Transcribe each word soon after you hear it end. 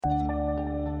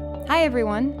Hi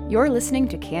everyone, you're listening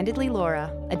to Candidly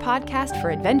Laura, a podcast for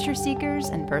adventure seekers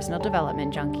and personal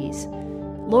development junkies.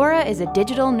 Laura is a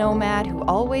digital nomad who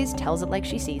always tells it like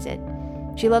she sees it.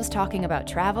 She loves talking about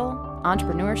travel,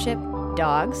 entrepreneurship,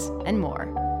 dogs, and more.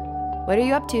 What are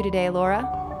you up to today, Laura?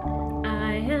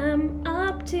 I am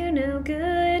up to no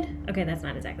good. Okay, that's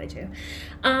not exactly true.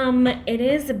 It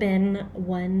has been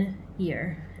 1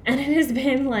 year, and it has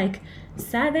been like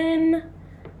 7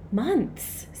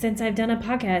 months since I've done a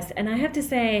podcast, and I have to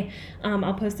say,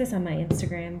 I'll post this on my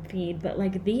Instagram feed, but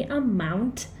like the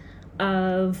amount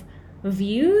of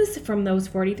views from those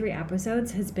 43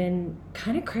 episodes has been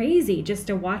kind of crazy just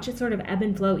to watch it sort of ebb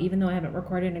and flow, even though I haven't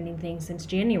recorded anything since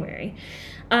January.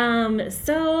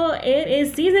 So it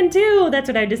is season 2. That's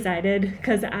what I decided,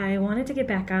 because I wanted to get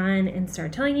back on and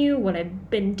start telling you what I've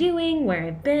been doing, where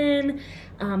I've been,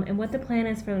 and what the plan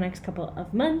is for the next couple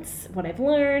of months, what I've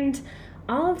learned,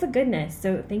 all of the goodness.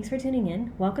 So thanks for tuning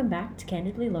in. Welcome back to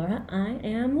Candidly Laura. I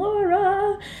am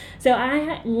Laura. So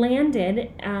I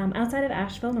landed outside of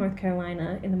Asheville, North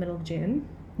Carolina in the middle of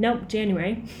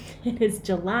January. It is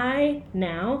July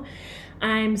now.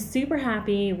 I'm super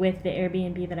happy with the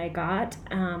Airbnb that I got.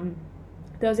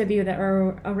 Those of you that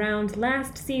are around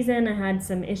last season, I had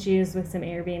some issues with some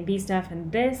Airbnb stuff,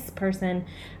 and this person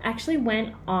actually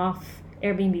went off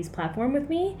Airbnb's platform with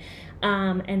me.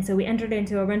 And so we entered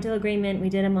into a rental agreement. We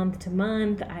did a month to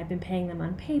month. I've been paying them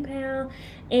on PayPal.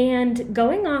 And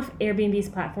going off Airbnb's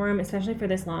platform, especially for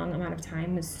this long amount of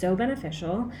time, was so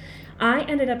beneficial. I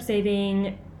ended up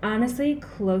saving, honestly,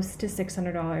 close to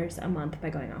 $600 a month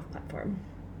by going off platform.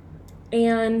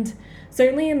 And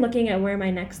certainly in looking at where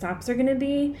my next stops are going to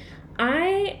be,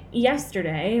 I,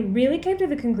 yesterday, really came to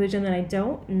the conclusion that I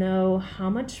don't know how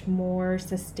much more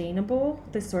sustainable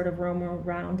this sort of roam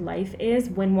around life is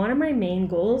when one of my main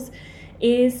goals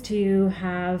is to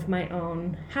have my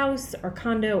own house or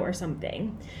condo or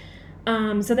something.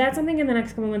 So that's something in the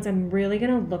next couple months I'm really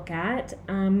going to look at.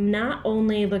 Not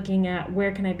only looking at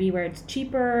where can I be where it's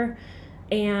cheaper,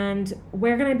 and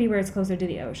where can I be where it's closer to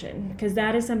the ocean? Because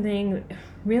that is something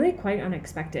really quite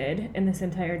unexpected in this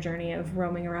entire journey of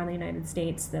roaming around the United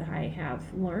States that I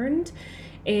have learned,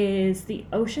 is the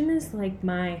ocean is like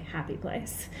my happy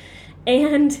place.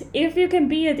 And if you can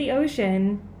be at the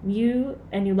ocean, you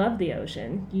love the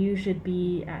ocean, you should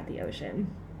be at the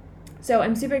ocean. So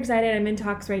I'm super excited. I'm in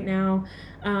talks right now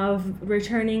of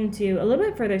returning to a little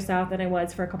bit further south than I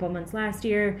was for a couple of months last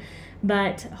year,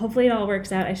 but hopefully it all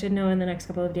works out. I should know in the next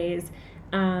couple of days.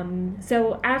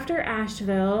 So after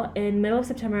Asheville, in middle of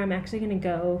September, I'm actually going to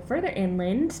go further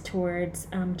inland towards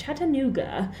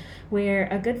Chattanooga, where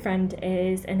a good friend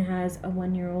is and has a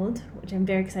 1-year-old, which I'm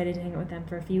very excited to hang out with them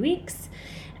for a few weeks.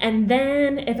 And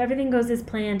then, if everything goes as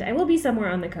planned, I will be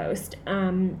somewhere on the coast.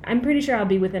 I'm pretty sure I'll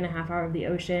be within a half hour of the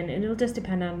ocean, and it'll just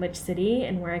depend on which city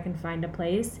and where I can find a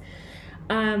place.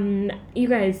 You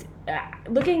guys,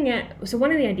 so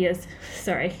one of the ideas,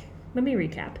 let me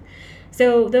recap.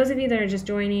 So those of you that are just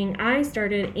joining, I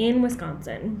started in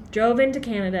Wisconsin, drove into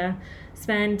Canada,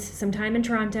 spent some time in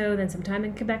Toronto, then some time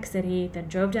in Quebec City, then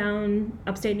drove down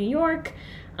upstate New York.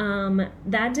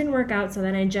 That didn't work out, so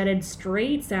then I jetted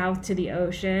straight south to the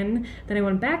ocean. Then I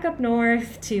went back up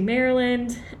north to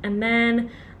Maryland, and then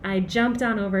I jumped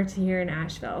on over to here in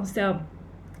Asheville. So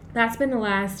that's been the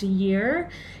last year.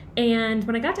 And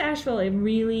when I got to Asheville, it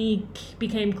really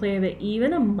became clear that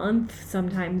even a month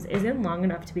sometimes isn't long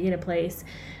enough to be in a place,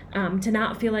 to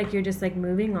not feel like you're just like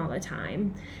moving all the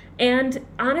time. And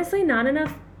honestly, not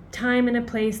enough time in a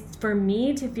place for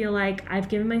me to feel like I've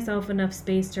given myself enough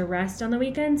space to rest on the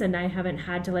weekends and I haven't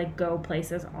had to like go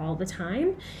places all the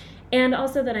time. And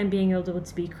also that I'm being able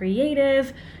to be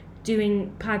creative,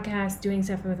 doing podcasts, doing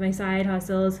stuff with my side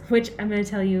hustles, which I'm going to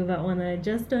tell you about one that I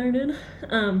just started.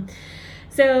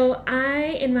 So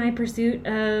in my pursuit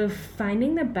of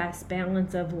finding the best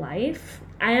balance of life,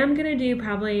 I am going to do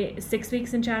probably 6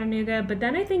 weeks in Chattanooga, but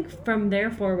then I think from there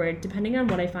forward, depending on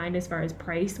what I find as far as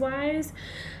price-wise,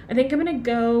 I think I'm going to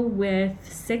go with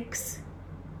 6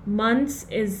 months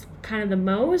is kind of the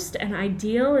most, and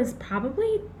ideal is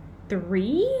probably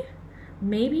 3,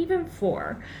 maybe even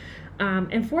 4.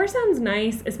 And 4 sounds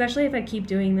nice, especially if I keep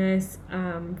doing this.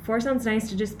 4 sounds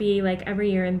nice to just be like every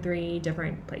year in 3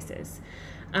 different places,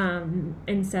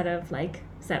 instead of like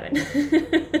 7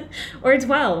 or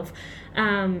 12.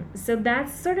 So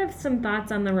that's sort of some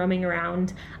thoughts on the roaming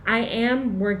around. I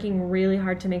am working really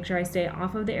hard to make sure I stay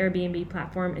off of the Airbnb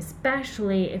platform,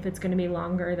 especially if it's going to be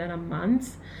longer than a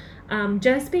month,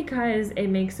 just because it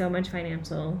makes so much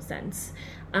financial sense.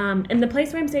 And the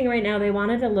place where I'm staying right now, they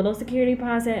wanted a little security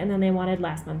deposit and then they wanted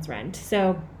last month's rent.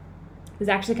 So was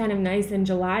actually kind of nice in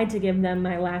July to give them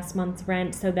my last month's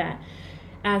rent so that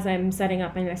as I'm setting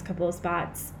up my next couple of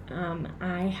spots,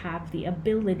 I have the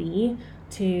ability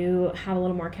to have a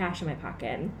little more cash in my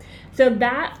pocket. So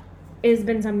that has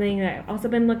been something that I've also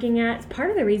been looking at. It's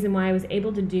part of the reason why I was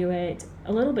able to do it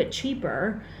a little bit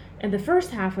cheaper in the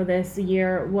first half of this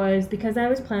year was because I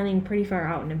was planning pretty far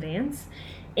out in advance.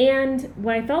 And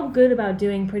what I felt good about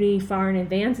doing pretty far in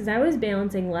advance is I was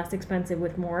balancing less expensive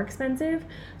with more expensive.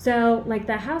 So like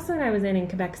the house that I was in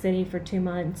Quebec City for 2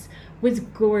 months was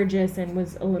gorgeous and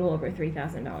was a little over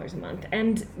 $3,000 a month.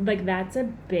 And like that's a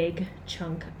big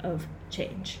chunk of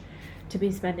change to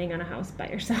be spending on a house by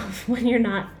yourself when you're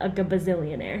not a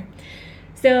bazillionaire.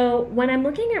 So when I'm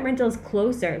looking at rentals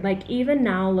closer, like even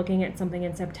now looking at something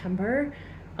in September,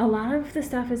 a lot of the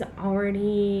stuff is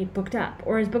already booked up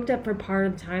or is booked up for part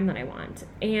of the time that I want.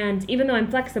 And even though I'm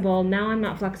flexible, now I'm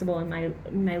not flexible in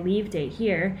my leave date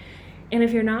here. And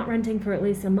if you're not renting for at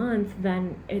least a month,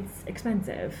 then it's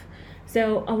expensive.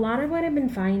 So a lot of what I've been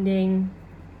finding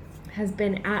has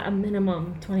been at a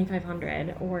minimum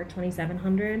 $2,500 or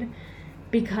 $2,700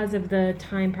 because of the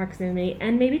time proximity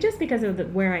and maybe just because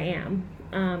of where I am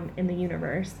in the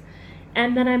universe.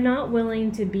 And that I'm not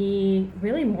willing to be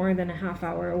really more than a half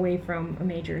hour away from a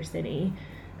major city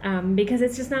because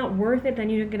it's just not worth it. Then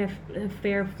you don't get a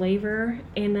fair flavor,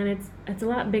 and then it's a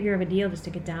lot bigger of a deal just to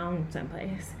get down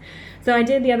someplace. So I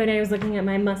did the other day, I was looking at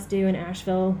my must-do in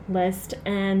Asheville list,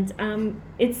 and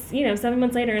it's 7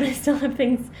 months later, and I still have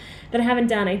things that I haven't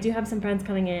done. I do have some friends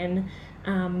coming in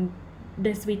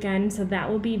this weekend, so that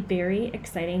will be very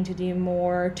exciting to do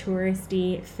more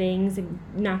touristy things and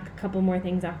knock a couple more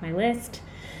things off my list.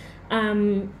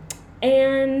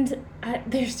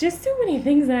 There's just so many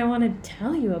things that I want to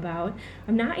tell you about.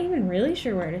 I'm not even really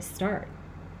sure where to start.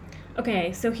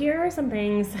 Okay, so here are some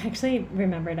things. I actually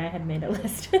remembered I had made a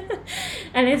list.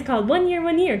 And it's called 1 Year,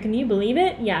 1 Year. Can you believe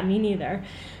it? Yeah, me neither.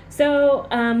 So,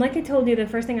 like I told you, the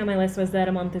first thing on my list was that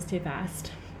a month is too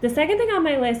fast. The second thing on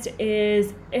my list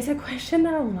is a question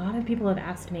that a lot of people have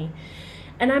asked me.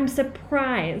 And I'm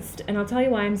surprised, and I'll tell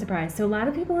you why I'm surprised. So a lot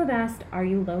of people have asked, are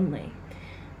you lonely?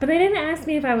 But they didn't ask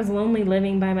me if I was lonely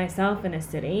living by myself in a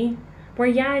city where,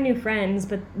 yeah, I knew friends,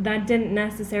 but that didn't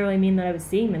necessarily mean that I was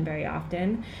seeing them very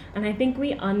often. And I think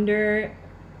we I don't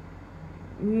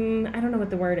know what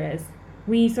the word is.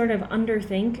 We sort of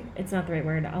underthink, it's not the right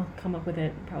word, I'll come up with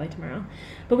it probably tomorrow,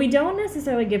 but we don't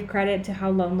necessarily give credit to how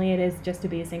lonely it is just to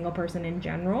be a single person in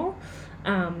general.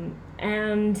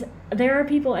 And there are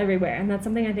people everywhere, and that's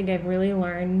something I think I've really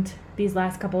learned these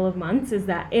last couple of months, is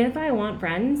that if I want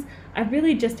friends, I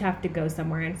really just have to go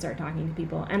somewhere and start talking to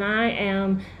people. And I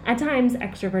am, at times,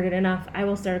 extroverted enough, I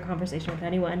will start a conversation with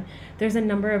anyone. There's a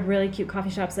number of really cute coffee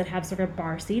shops that have sort of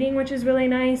bar seating, which is really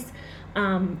nice.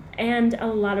 And a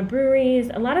lot of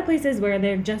breweries, a lot of places where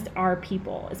there just are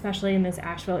people, especially in this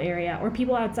Asheville area, or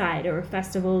people outside, or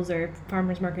festivals, or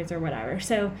farmers markets, or whatever.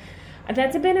 So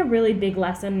that's been a really big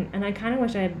lesson, and I kind of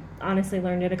wish I had honestly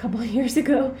learned it a couple of years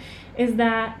ago, is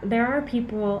that there are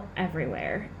people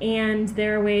everywhere, and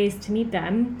there are ways to meet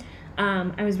them.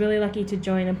 I was really lucky to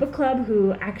join a book club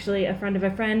who actually, a friend of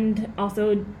a friend,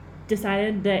 also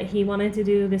decided that he wanted to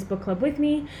do this book club with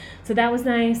me, so that was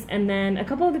nice. And then a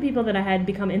couple of the people that I had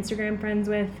become Instagram friends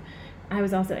with, I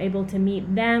was also able to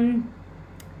meet them.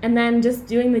 And then just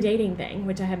doing the dating thing,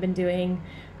 which I have been doing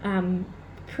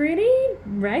pretty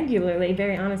regularly,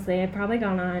 very honestly. I've probably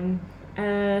gone on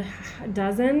a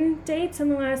dozen dates in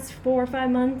the last 4 or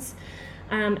 5 months.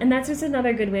 And that's just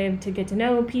another good way to get to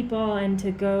know people and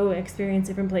to go experience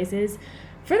different places.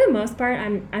 For the most part,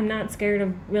 I'm not scared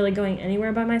of really going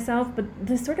anywhere by myself, but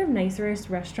the sort of nicerest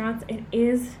restaurants, it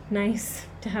is nice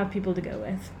to have people to go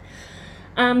with.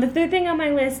 The third thing on my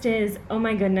list is, oh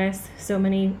my goodness, so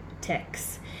many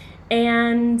ticks.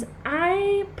 And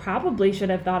I probably should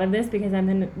have thought of this because I'm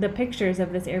in the pictures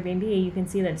of this Airbnb. You can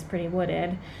see that it's pretty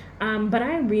wooded. But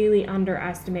I really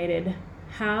underestimated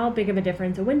how big of a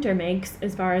difference a winter makes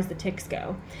as far as the ticks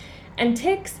go. And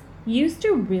ticks used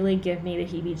to really give me the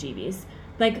heebie-jeebies.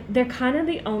 Like, they're kind of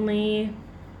the only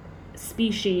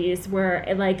species where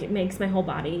it makes my whole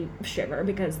body shiver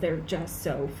because they're just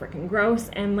so freaking gross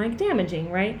and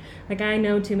damaging, right? Like, I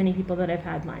know too many people that have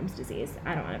had Lyme's disease.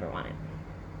 I don't ever want it.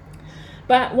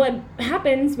 But what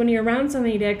happens when you're around so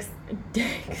many dicks,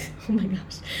 oh my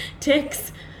gosh,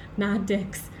 ticks, not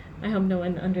dicks. I hope no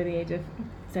one under the age of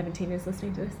 17 is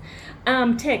listening to this.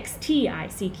 Ticks,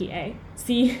 T-I-C-K-S,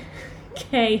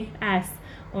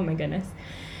 oh my goodness.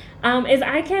 Is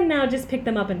I can now just pick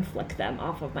them up and flick them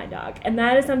off of my dog. And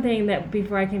that is something that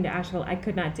before I came to Asheville, I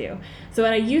could not do. So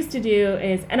what I used to do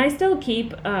is, and I still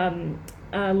keep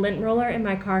a lint roller in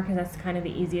my car because that's kind of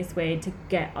the easiest way to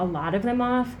get a lot of them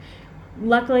off.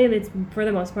 Luckily, it's for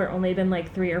the most part only been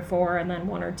like 3 or 4 and then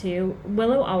 1 or 2.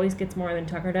 Willow always gets more than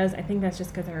Tucker does. I think that's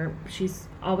just because she's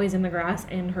always in the grass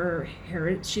and her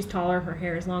hair, she's taller, her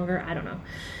hair is longer. I don't know.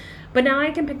 But now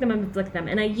I can pick them up and flick them.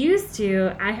 And I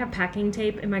have packing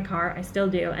tape in my car. I still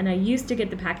do. And I used to get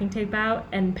the packing tape out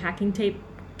and packing tape,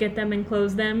 get them and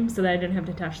close them so that I didn't have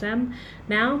to touch them.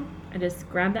 Now I just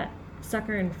grab that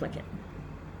sucker and flick it.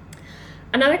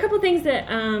 Another couple things that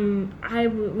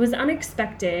was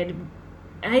unexpected.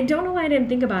 I don't know why I didn't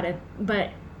think about it,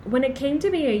 but when it came to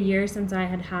be a year since I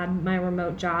had my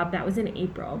remote job, that was in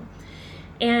April.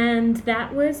 And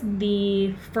that was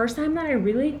the first time that I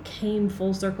really came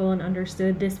full circle and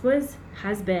understood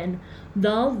has been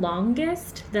the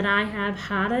longest that I have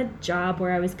had a job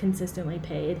where I was consistently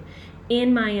paid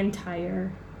in my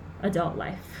entire adult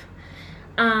life.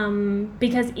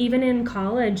 Because even in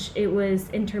college, it was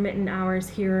intermittent hours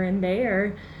here and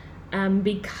there.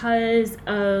 Because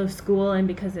of school and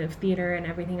because of theater and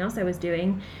everything else I was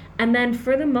doing. And then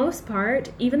for the most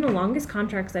part, even the longest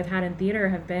contracts I've had in theater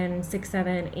have been 6,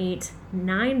 7, 8,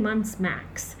 9 months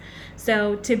max.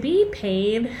 So to be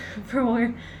paid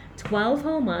for 12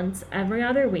 whole months every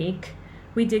other week,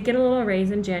 we did get a little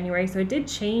raise in January, so it did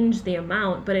change the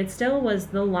amount, but it still was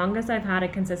the longest I've had a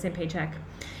consistent paycheck.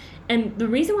 And the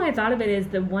reason why I thought of it is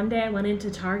that one day I went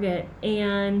into Target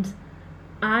and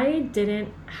I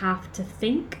didn't have to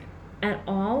think at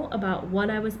all about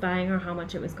what I was buying or how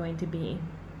much it was going to be.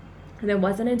 And it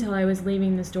wasn't until I was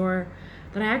leaving the store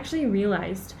that I actually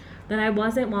realized that I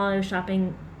wasn't, while I was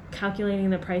shopping, calculating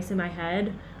the price in my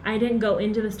head. I didn't go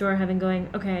into the store going,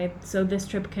 okay, so this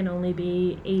trip can only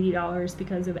be $80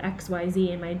 because of XYZ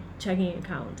in my checking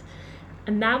account.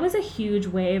 And that was a huge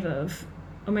wave of,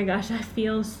 oh my gosh, I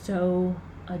feel so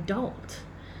adult.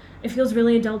 It feels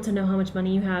really adult to know how much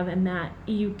money you have and that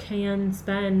you can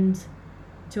spend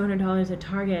 $200 at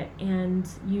Target and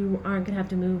you aren't going to have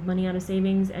to move money out of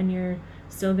savings and you're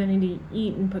still going to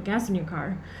eat and put gas in your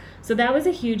car. So that was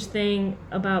a huge thing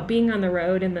about being on the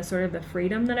road and the sort of the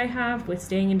freedom that I have with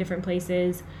staying in different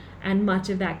places, and much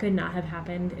of that could not have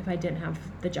happened if I didn't have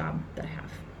the job that I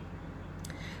have.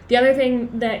 The other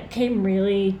thing that came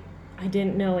I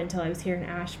didn't know until I was here in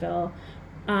Asheville,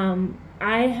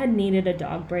 I had needed a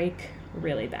dog break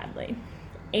really badly.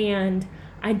 And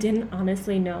I didn't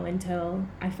honestly know until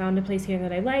I found a place here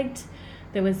that I liked.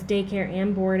 There was daycare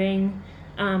and boarding,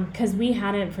 because we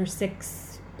hadn't for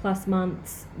 6+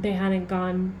 months. They hadn't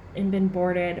gone and been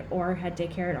boarded or had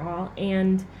daycare at all.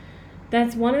 And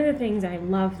that's one of the things I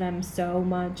love them so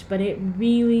much, but it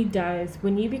really does,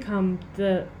 when you become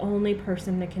the only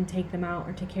person that can take them out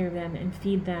or take care of them and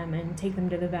feed them and take them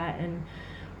to the vet and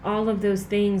all of those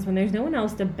things, when there's no one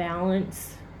else to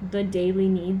balance the daily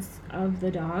needs of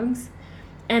the dogs.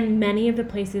 And many of the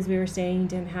places we were staying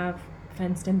didn't have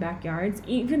fenced in backyards,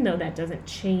 even though that doesn't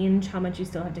change how much you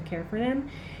still have to care for them.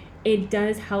 It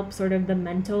does help sort of the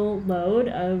mental load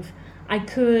of, I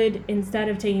could, instead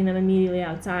of taking them immediately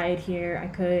outside here, I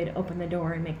could open the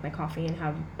door and make my coffee and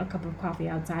have a cup of coffee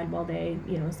outside while they,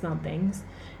 smelled things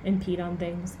and peed on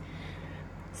things.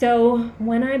 So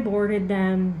when I boarded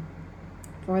them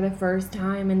for the first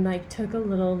time and took a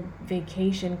little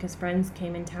vacation because friends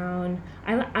came in town,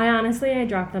 I honestly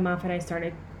dropped them off and I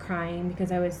started crying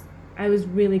because I was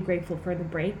really grateful for the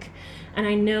break. And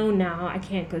I know now I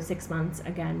can't go 6 months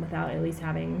again without at least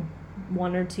having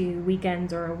 1 or 2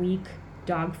 weekends or a week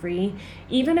dog free,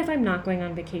 even if I'm not going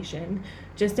on vacation,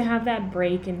 just to have that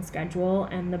break in schedule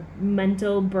and the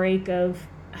mental break of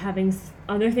having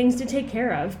other things to take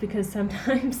care of, because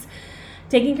sometimes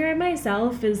taking care of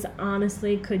myself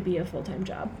could be a full-time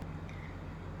job.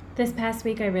 This past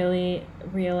week I really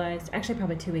realized, actually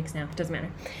probably 2 weeks now, it doesn't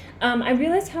matter. I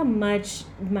realized how much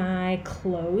my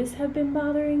clothes have been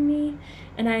bothering me,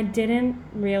 and I didn't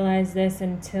realize this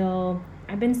until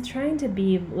I've been trying to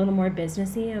be a little more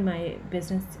businessy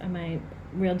on my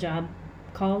real job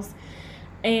calls.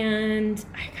 And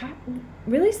I got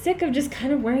really sick of just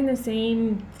kind of wearing the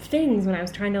same things when I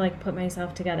was trying to put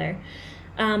myself together.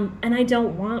 And I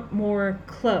don't want more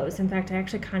clothes. In fact, I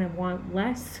actually kind of want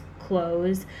less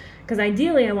clothes, because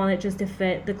ideally I want it just to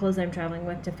fit the clothes I'm traveling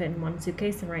with, to fit in one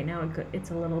suitcase, and right now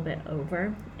it's a little bit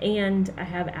over. And I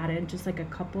have added just a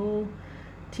couple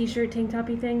t-shirt, tank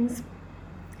toppy things.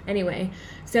 Anyway,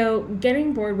 so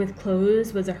getting bored with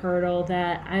clothes was a hurdle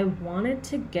that I wanted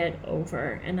to get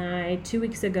over, and I 2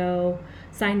 weeks ago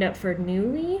signed up for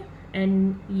Nuuly,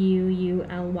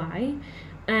 Nuuly,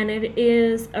 and it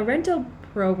is a rental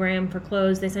program for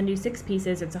clothes. They send you 6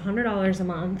 pieces. It's $100 a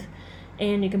month,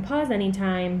 and you can pause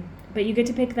anytime, but you get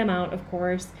to pick them out, of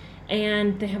course,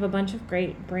 And they have a bunch of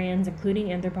great brands, including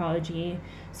Anthropologie.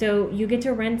 So you get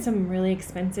to rent some really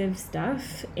expensive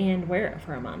stuff and wear it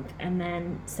for a month and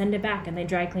then send it back, and they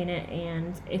dry clean it,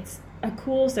 and it's a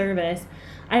cool service.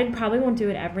 I probably won't do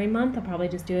it every month. I'll probably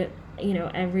just do it,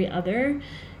 every other,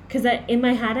 because in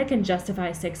my head I can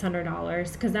justify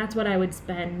 $600 because that's what I would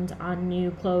spend on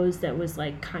new clothes that was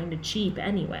like kind of cheap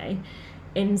anyway.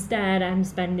 Instead, I'm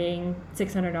spending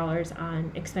 $600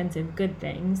 on expensive good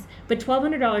things. But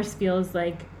 $1,200 feels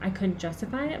like I couldn't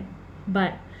justify it.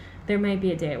 But there might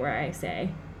be a day where I say,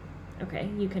 okay,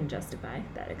 you can justify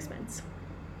that expense.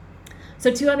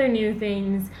 So 2 other new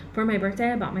things. For my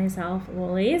birthday, I bought myself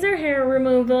laser hair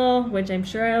removal, which I'm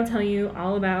sure I'll tell you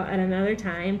all about at another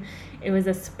time. It was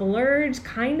a splurge,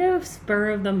 kind of spur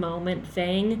of the moment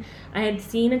thing. I had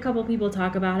seen a couple people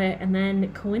talk about it, and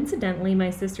then coincidentally,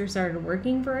 my sister started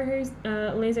working for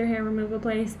a laser hair removal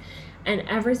place, and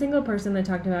every single person that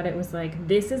talked about it was like,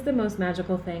 this is the most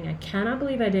magical thing. I cannot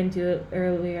believe I didn't do it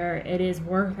earlier. It is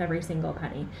worth every single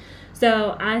penny.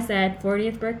 So I said,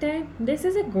 40th birthday, this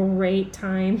is a great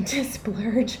time to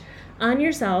splurge on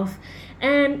yourself.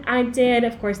 And I did.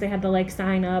 Of course, they had the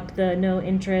sign up, the no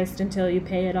interest until you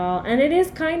pay it all. And it is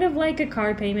kind of like a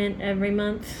car payment every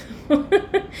month.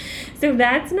 So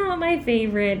that's not my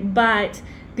favorite. But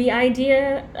the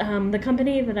idea, the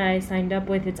company that I signed up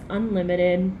with, it's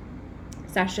unlimited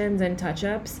sessions and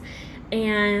touch-ups.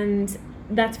 And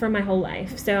that's for my whole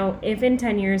life. So if in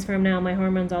 10 years from now my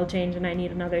hormones all change and I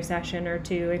need another session or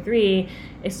 2 or 3,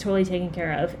 it's totally taken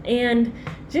care of. And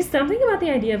just something about the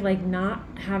idea of not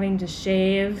having to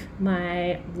shave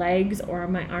my legs or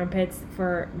my armpits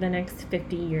for the next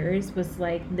 50 years was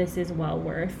this is well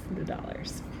worth the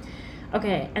dollars.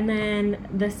 Okay, and then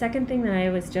the second thing that I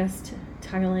was just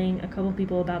telling a couple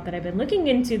people about that I've been looking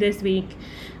into this week,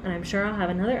 and I'm sure I'll have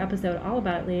another episode all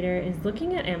about it later, is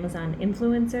looking at Amazon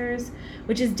influencers,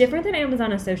 which is different than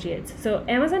Amazon Associates. So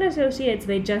Amazon Associates,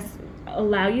 they just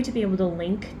allow you to be able to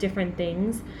link different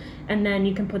things, and then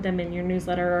you can put them in your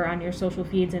newsletter or on your social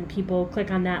feeds, and people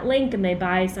click on that link and they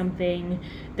buy something,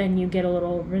 then you get a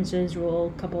little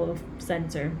residual, couple of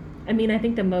cents, or I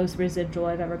think the most residual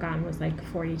I've ever gotten was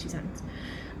 42 cents.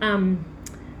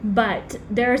 But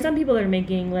there are some people that are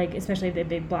making, especially the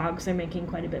big blogs, are making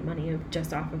quite a bit of money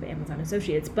just off of Amazon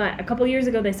Associates. But a couple years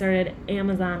ago, they started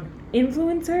Amazon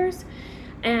influencers,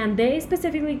 and they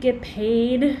specifically get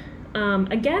paid.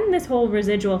 Again, this whole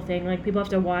residual thing, people have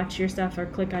to watch your stuff or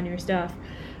click on your stuff.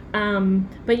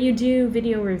 But you do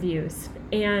video reviews,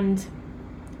 and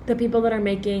the people that are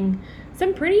making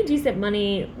some pretty decent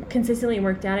money consistently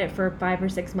worked at it for 5 or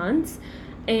 6 months.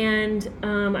 And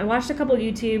I watched a couple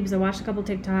YouTubes, I watched a couple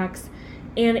TikToks,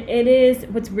 and it is,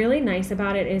 what's really nice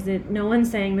about it is that no one's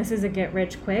saying this is a get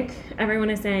rich quick. Everyone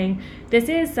is saying this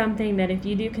is something that if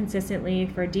you do consistently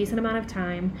for a decent amount of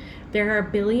time, there are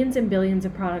billions and billions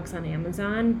of products on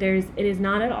Amazon. It is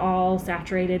not at all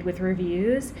saturated with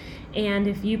reviews, and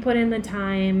if you put in the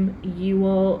time, you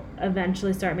will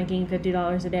eventually start making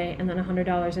 $50 a day and then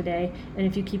 $100 a day, and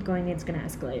if you keep going, it's going to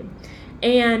escalate.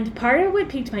 And part of what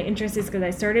piqued my interest is because I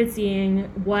started seeing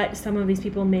what some of these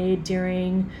people made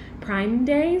during Prime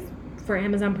Days, for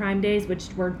Amazon Prime Days, which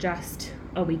were just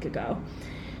a week ago.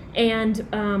 And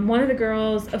one of the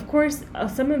girls, of course,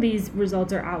 some of these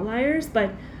results are outliers,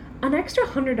 but an extra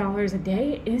 $100 a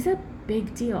day is a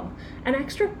big deal. An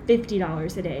extra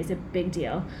 $50 a day is a big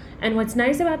deal. And what's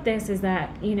nice about this is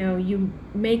that, you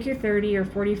make your 30 or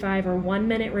 45 or 1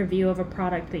 minute review of a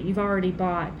product that you've already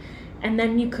bought, and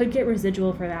then you could get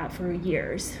residual for that for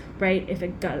years, right? If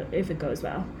it goes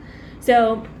well.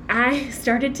 So I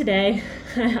started today.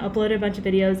 I uploaded a bunch of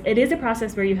videos. It is a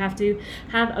process where you have to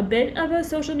have a bit of a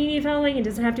social media following. It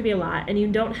doesn't have to be a lot, and you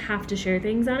don't have to share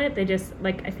things on it. They just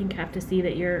I think have to see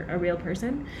that you're a real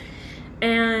person.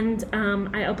 And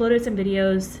I uploaded some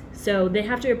videos, so they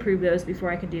have to approve those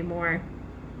before I can do more.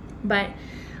 But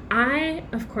I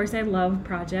love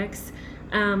projects.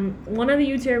 One of the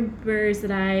YouTubers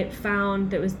that I found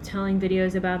that was telling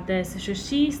videos about this, so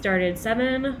she started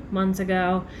 7 months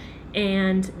ago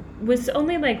and was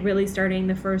only really starting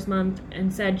the first month,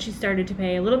 and said she started to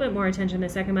pay a little bit more attention the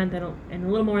second month and a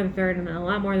little more the third and then a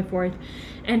lot more the fourth.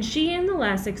 And she, in the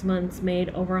last 6 months, made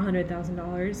over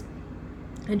 $100,000.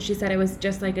 And she said it was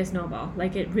just like a snowball.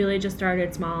 It really just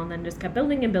started small and then just kept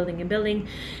building and building and building.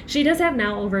 She does have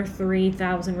now over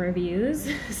 3,000 reviews.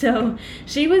 So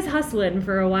she was hustling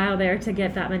for a while there to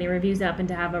get that many reviews up and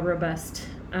to have a robust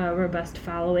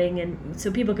following. And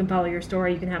so people can follow your store.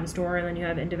 You can have a store, and then you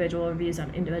have individual reviews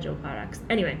on individual products.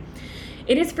 Anyway,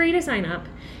 it is free to sign up.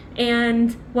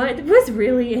 And what was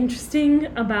really interesting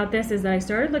about this is that I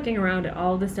started looking around at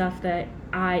all the stuff that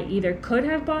I either could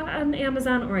have bought on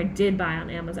Amazon or I did buy on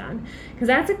Amazon. Because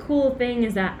that's a cool thing,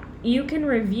 is that you can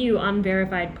review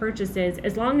unverified purchases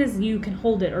as long as you can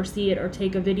hold it or see it or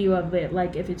take a video of it,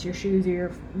 like if it's your shoes or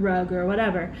your rug or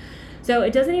whatever. So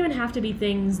it doesn't even have to be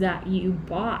things that you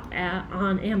bought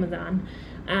on Amazon.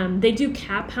 They do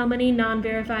cap how many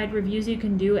non-verified reviews you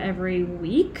can do every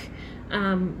week.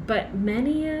 But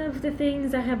many of the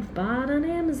things I have bought on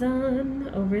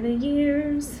Amazon over the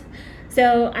years.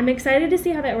 So I'm excited to see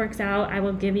how that works out. I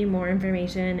will give you more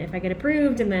information if I get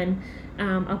approved, and then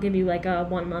I'll give you like a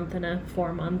 1 month and a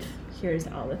 4 month. Here's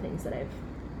all the things that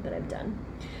I've done.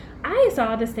 I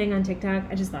saw this thing on TikTok.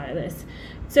 I just thought of this.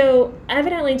 So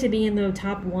evidently, to be in the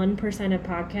top 1% of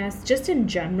podcasts, just in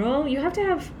general, you have to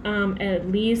have at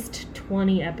least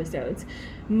 20 episodes.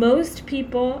 Most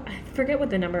people, I forget what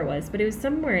the number was, but it was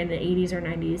somewhere in the 80s or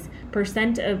 90s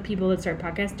 % of people that start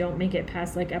podcasts don't make it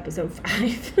past like episode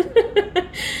 5.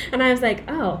 And I was like,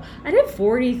 oh, I did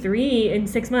 43 in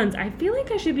 6 months. I feel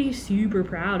like I should be super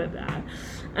proud of that.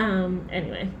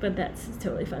 Anyway, but that's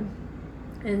totally fun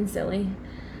and silly.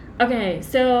 Okay,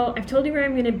 so I've told you where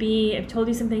I'm going to be. I've told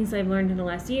you some things I've learned in the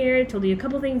last year. I've told you a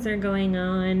couple things that are going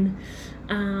on.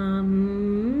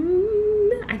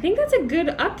 I think that's a good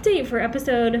update for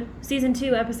season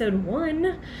 2, episode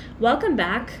 1. Welcome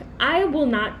back. I will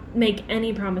not make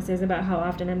any promises about how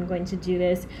often I'm going to do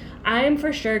this. I am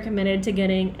for sure committed to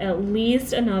getting at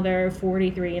least another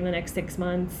 43 in the next 6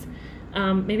 months.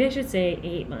 Maybe I should say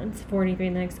 8 months. 43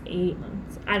 in the next 8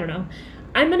 months. I don't know.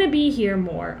 I'm going to be here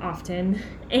more often,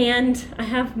 and I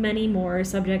have many more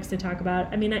subjects to talk about.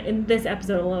 I mean, in this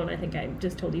episode alone, I think I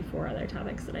just told you 4 other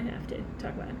topics that I have to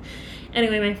talk about.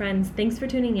 Anyway, my friends, thanks for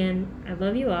tuning in. I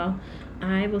love you all.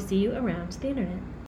 I will see you around the internet.